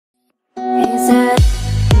said.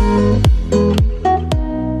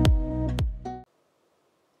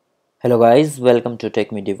 Hello guys, welcome to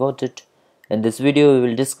Tech Me Devoted. In this video we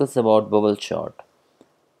will discuss about bubble sort.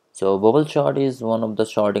 So bubble sort is one of the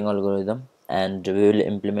sorting algorithm and we will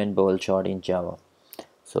implement bubble sort in Java.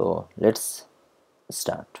 So let's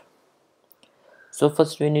start. So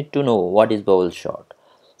first we need to know what is bubble sort.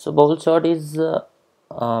 So bubble sort is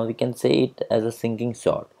we can say it as a sinking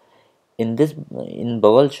sort. In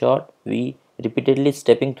bubble sort we repeatedly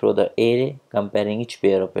stepping through the array, comparing each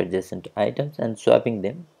pair of adjacent items and swapping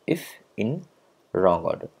them if in wrong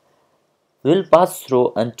order. Will pass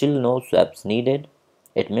through until no swaps needed.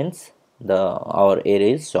 It means our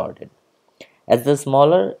array is sorted. As the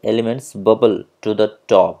smaller elements bubble to the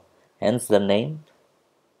top, hence the name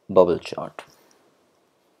bubble sort.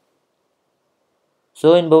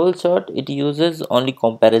 So in bubble sort, it uses only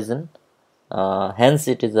comparison. Hence,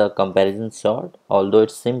 it is a comparison sort. Although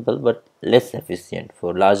it's simple but less efficient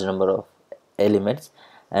for large number of elements,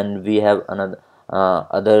 and we have another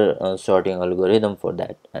other sorting algorithm for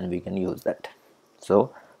that, and we can use that.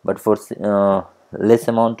 So, but for less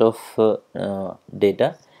amount of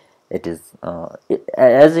data,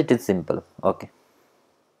 as it is simple. Okay.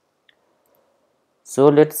 So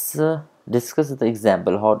let's discuss the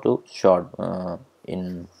example how to sort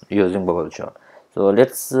in using bubble sort. So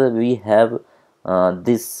let's we have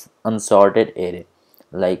this unsorted array,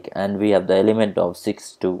 like, and we have the element of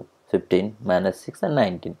 6 to 15 minus 6 and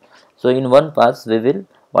 19. So in one pass we will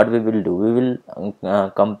what we will do, we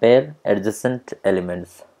will compare adjacent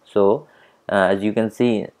elements. So as you can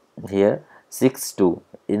see here, 6 2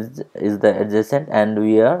 is the adjacent and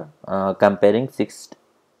we are comparing 6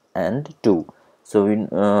 and 2. So we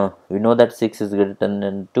know that 6 is greater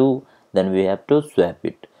than 2, then we have to swap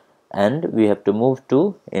it and we have to move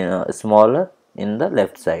to smaller in the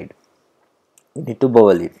left side. We need to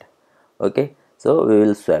bubble it. Okay, so we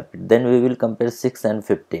will swap it, then we will compare 6 and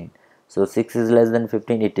 15. So 6 is less than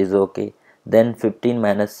 15, it is okay. Then 15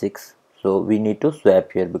 minus 6, so we need to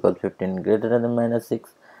swap here because 15 greater than minus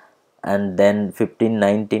 6. And then 15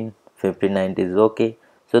 19, 15 90 is okay.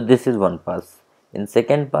 So this is one pass. In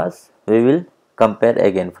second pass we will compare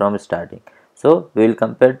again from starting. So we will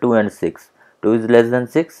compare 2 and 6. 2 is less than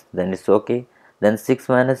 6, then it's okay. Then 6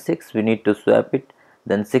 minus 6, we need to swap it.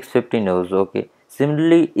 Then 6 15 is okay.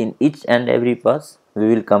 Similarly, in each and every pass we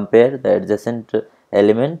will compare the adjacent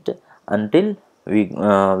element until we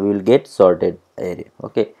will get sorted array.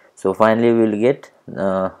 Okay, so finally we will get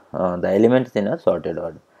the elements in a sorted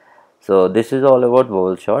order. So this is all about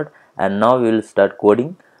bubble sort, and now we will start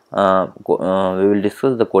coding. We will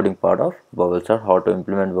discuss the coding part of bubble sort, how to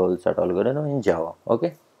implement bubble sort algorithm in Java.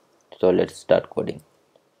 Okay, so let's start coding.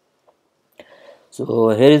 So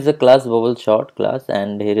here is the class bubble sort class,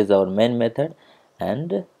 and here is our main method,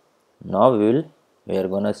 and now we are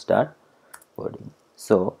gonna start coding.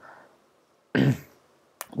 So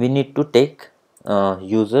we need to take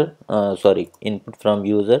input from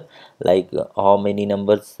user, like how many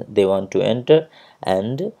numbers they want to enter,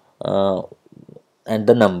 and uh,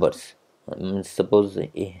 the numbers. Suppose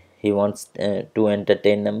he wants to enter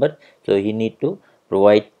 10 numbers, so he need to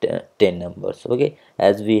provide 10 numbers. Okay,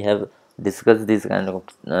 as we have discussed this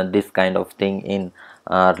kind of thing in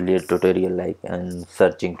earlier tutorial, like in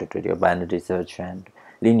searching tutorial, binary search and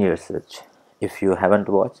linear search. If you haven't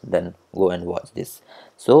watched, then go and watch this.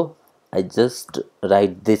 So I just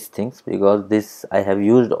write these things because this I have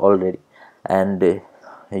used already, and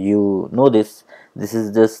you know this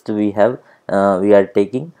is just we are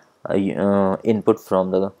taking input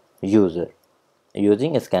from the user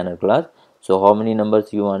using a scanner class. So how many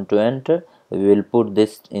numbers you want to enter, we will put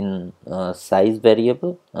this in size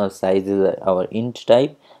variable. Size is our int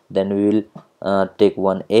type. Then we will take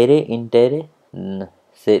one array, int array.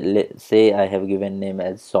 Say I have given name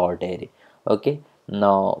as sort array. Okay,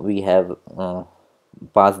 now we have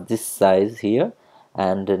passed this size here,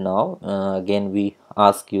 and now again we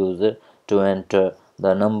ask user to enter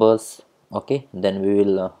the numbers. Okay, then we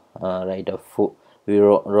will write a we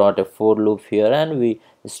wrote a for loop here, and we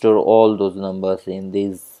store all those numbers in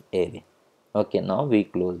this array. Okay, now we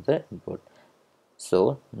close the input.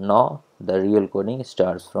 So now the real coding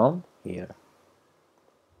starts from here.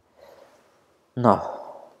 Now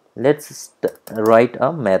let's write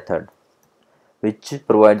a method which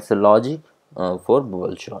provides a logic for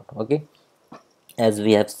bubble sort. Okay, as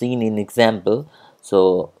we have seen in example.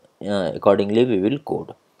 So accordingly we will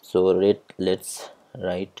code. So let's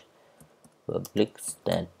write public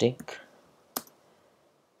static,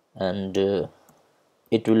 and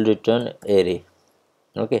it will return array.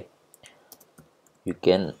 Okay, you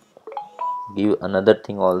can give another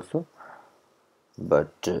thing also,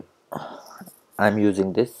 but I'm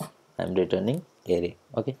using this, I'm returning array.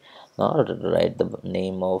 Okay, now write the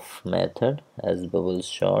name of method as bubble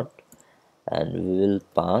short, and we will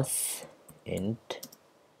pass int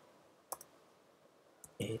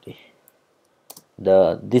array.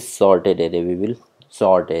 The this sorted array we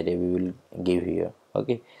will give here.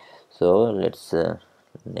 Okay, so let's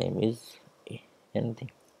name is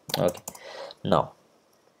anything. Okay, now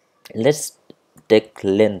let's take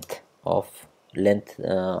length of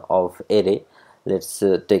array. Let's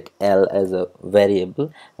take L as a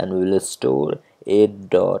variable, and we will store a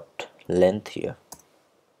dot length here.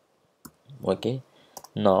 Okay,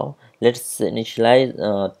 now let's initialize,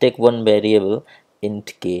 take one variable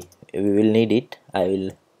int k. We will need it, I will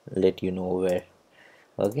let you know where.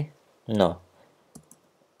 Okay, now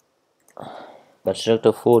construct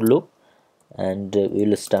a for loop, and we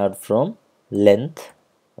will start from length.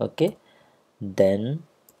 Okay, then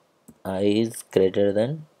I is greater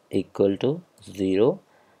than equal to 0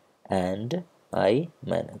 and I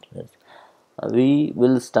minus. We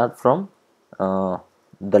will start from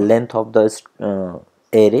the length of the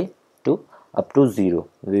array to up to 0.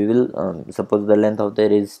 We will suppose the length of the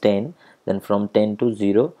array is 10, then from 10 to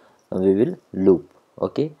 0 we will loop.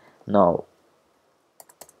 Okay, now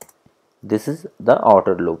this is the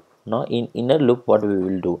outer loop. Now in inner loop, what we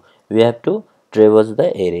will do, we have to traverse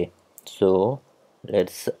the array. So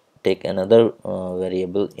let's take another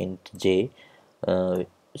variable int j,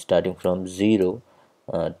 starting from 0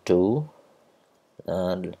 to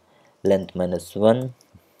uh, length minus 1,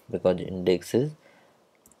 because index is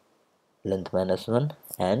length minus 1,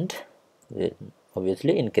 and we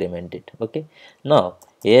obviously increment it. Okay, now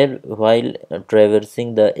here while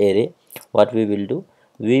traversing the array, what we will do,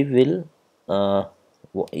 we will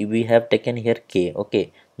we have taken here k.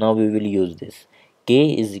 Okay, now we will use this.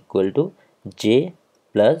 K is equal to j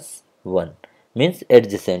plus 1, means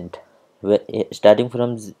adjacent. Starting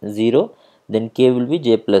from 0, then k will be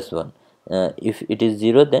j plus 1. If it is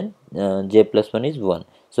 0, then j plus 1 is 1.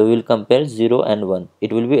 So we will compare 0 and 1.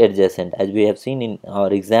 It will be adjacent, as we have seen in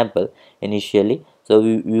our example initially. So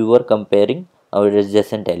we were comparing our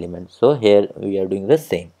adjacent elements. So here we are doing the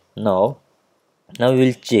same. Now we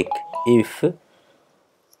will check if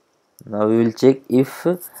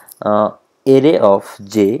array of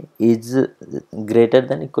j is greater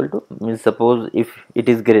than equal to, means suppose if it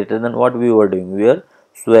is greater than, what we were doing, we are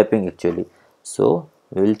swapping actually. So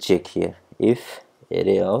we will check here if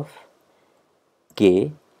array of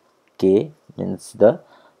k means the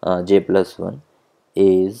j plus 1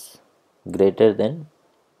 is greater than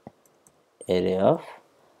array of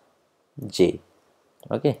j.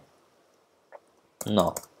 Okay,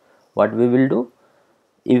 now what we will do,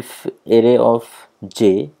 if array of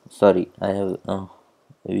j, sorry, I have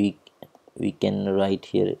we can write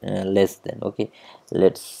here less than. Okay,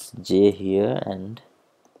 let's j here and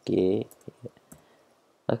k.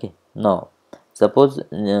 Okay, now suppose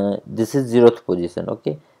this is 0th position.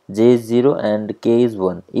 Okay, j is 0 and k is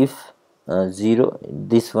 1. If 0,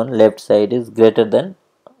 this one left side is greater than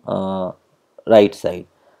uh, right side.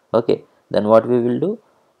 Okay, then what we will do,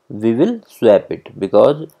 we will swap it,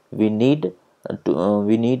 because we need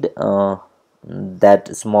we need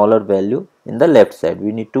that smaller value in the left side.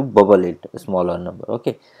 We need to bubble it a smaller number.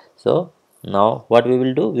 Okay, so now what we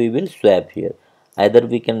will do, we will swap here. Either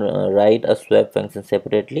we can write a swap function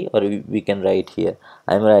separately, or we can write here.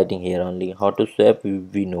 I am writing here only. How to swap,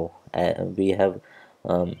 we know, we have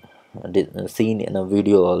um, seen in a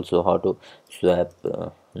video also how to swap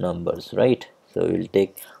numbers, right? So we will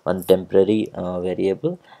take one temporary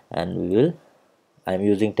variable, and we will, I am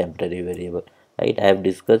using temporary variable, right? I have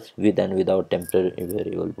discussed with and without temporary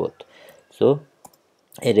variable both. So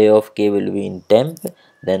array of k will be in temp.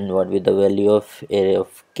 Then what will the value of array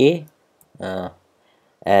of k uh,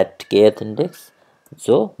 at kth index?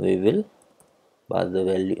 So we will pass the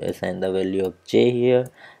value, assign the value of j here,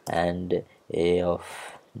 and a of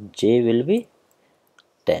j will be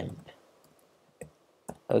temp.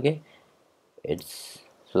 Okay, it's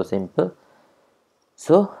so simple.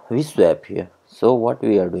 So we swap here. So what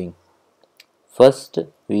we are doing, first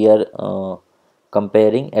we are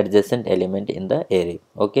comparing adjacent element in the array.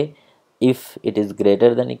 Okay, if it is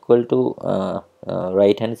greater than equal to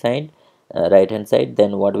right hand side,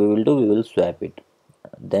 then what we will do, we will swap it.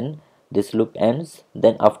 Then this loop ends.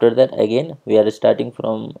 Then after that, again we are starting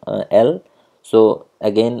from L. So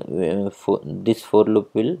again this for loop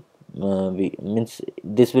will means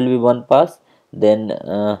this will be one pass. Then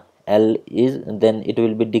L is, then it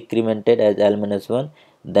will be decremented as L minus 1.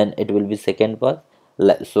 Then it will be second pass,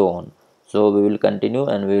 so on. So we will continue,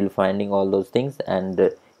 and we will finding all those things,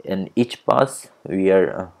 and in each pass we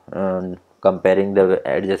are comparing the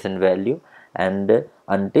adjacent value, and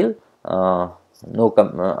until no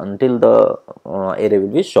until the array will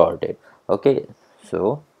be sorted. Okay,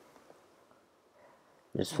 so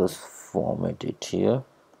let's first format it here.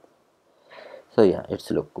 So yeah,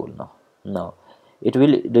 it's look cool now. Now it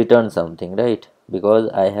will return something, right? Because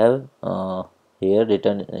I have here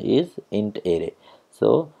return is int array.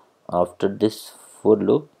 So after this for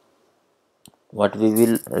loop, what we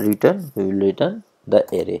will return, we will return the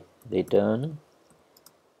array, return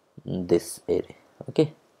this array.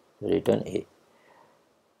 Okay, return a.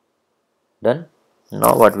 Done.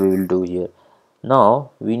 Now what we will do here,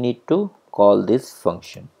 now we need to call this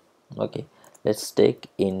function. Okay, let's take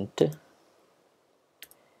int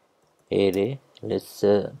array. Let's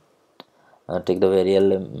take the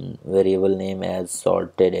variable name as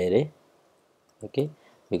sorted array. Okay,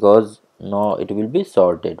 because now it will be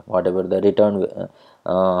sorted, whatever the return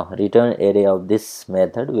array of this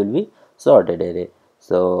method will be sorted array.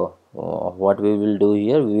 So what we will do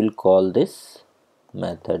here, we will call this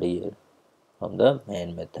method here from the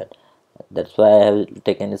main method. That's why I have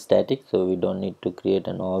taken static, so we don't need to create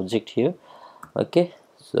an object here. Okay,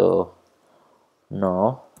 so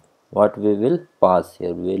now what we will pass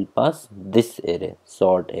here, we will pass this array,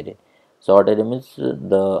 sort array. Sort array means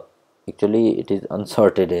the actually it is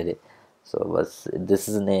unsorted array, so this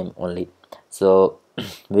is name only. So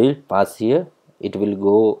we will pass here, it will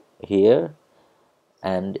go here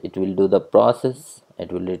and it will do the process,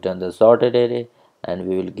 it will return the sorted array and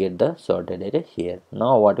we will get the sorted array here.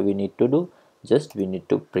 Now what we need to do, just we need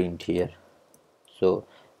to print here. So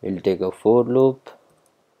we'll take a for loop,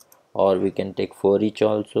 or we can take for each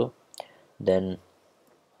also. Then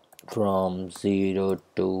from 0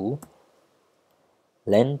 to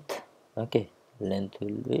length. Okay, length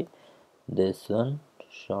will be this one,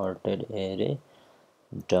 sorted array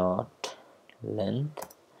dot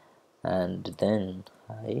length, and then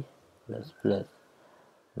I plus plus,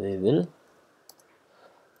 we will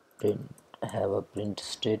print, have a print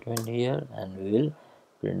statement here and we will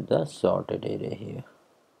print the sorted array here.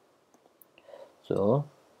 So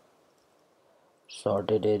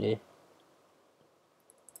sorted array,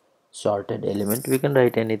 sorted element, we can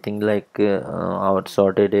write anything like our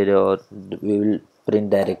sorted array, or we will print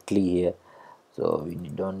directly here, so we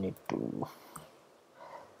don't need to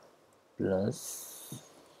plus.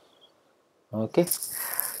 Okay,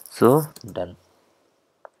 so done.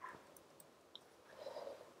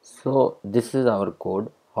 So this is our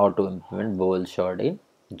code how to implement bubble sort in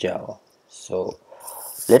Java. So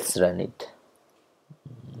let's run it.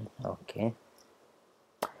 Okay,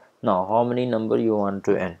 now how many number you want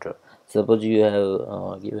to enter? Suppose you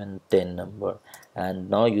have given 10 number and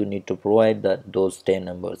now you need to provide those 10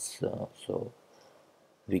 numbers. So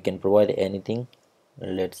we can provide anything.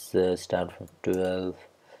 Let's start from 12,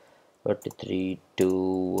 43, 2,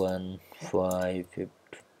 1, 5,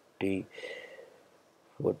 50,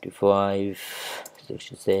 45,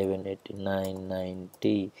 67, 89,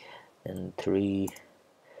 90 and 3.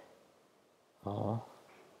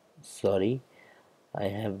 Sorry, I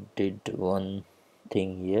have did one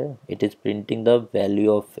thing here. It is printing the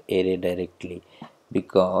value of array directly,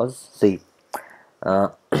 because see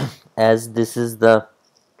as this is the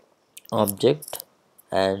object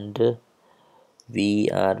and we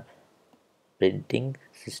are printing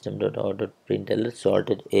system.out.println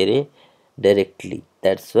sorted array directly.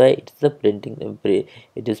 That's why it's the printing,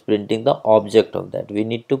 it is printing the object of that. We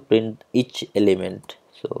need to print each element.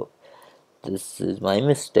 So this is my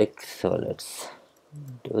mistake, so let's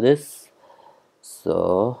do this.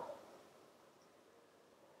 So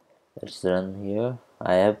let's run here.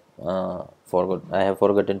 I have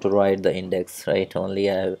forgotten to write the index, right? Only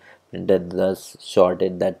I have printed the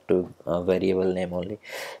sorted that to variable name only.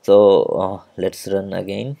 So let's run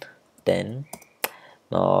again. 10.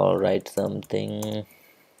 Now write something.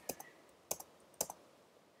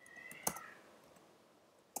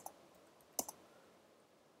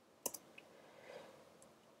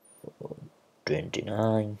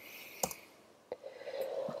 29.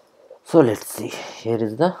 So let's see, here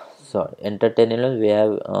is the, sorry, enter 10 elements. We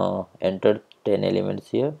have entered 10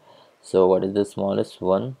 elements here. So what is the smallest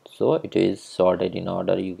one? So it is sorted in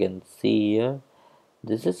order. You can see here,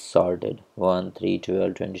 this is sorted 1, 3,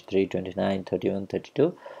 12, 23, 29, 31,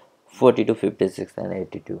 32, 42, 56 and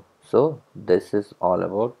 82. So this is all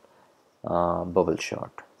about bubble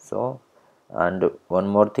sort. So, and one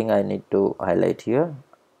more thing I need to highlight here,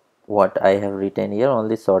 what I have written here,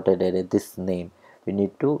 only sorted array, this name we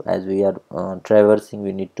need to, as we are traversing,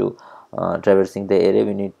 we need to traversing the array,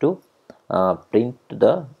 we need to print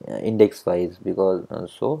the index wise, because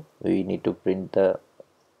so we need to print the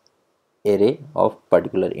array of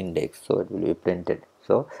particular index, so it will be printed.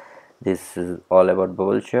 So This is all about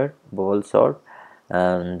bubble sort,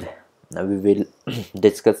 and we will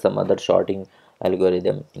discuss some other sorting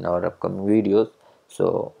algorithm in our upcoming videos.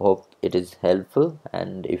 So hope it is helpful,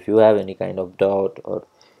 and if you have any kind of doubt or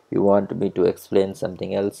you want me to explain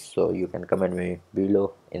something else, so you can comment me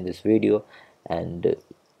below in this video, and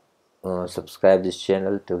subscribe this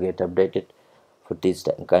channel to get updated for this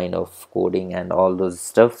kind of coding and all those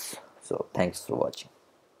stuffs. So thanks for watching.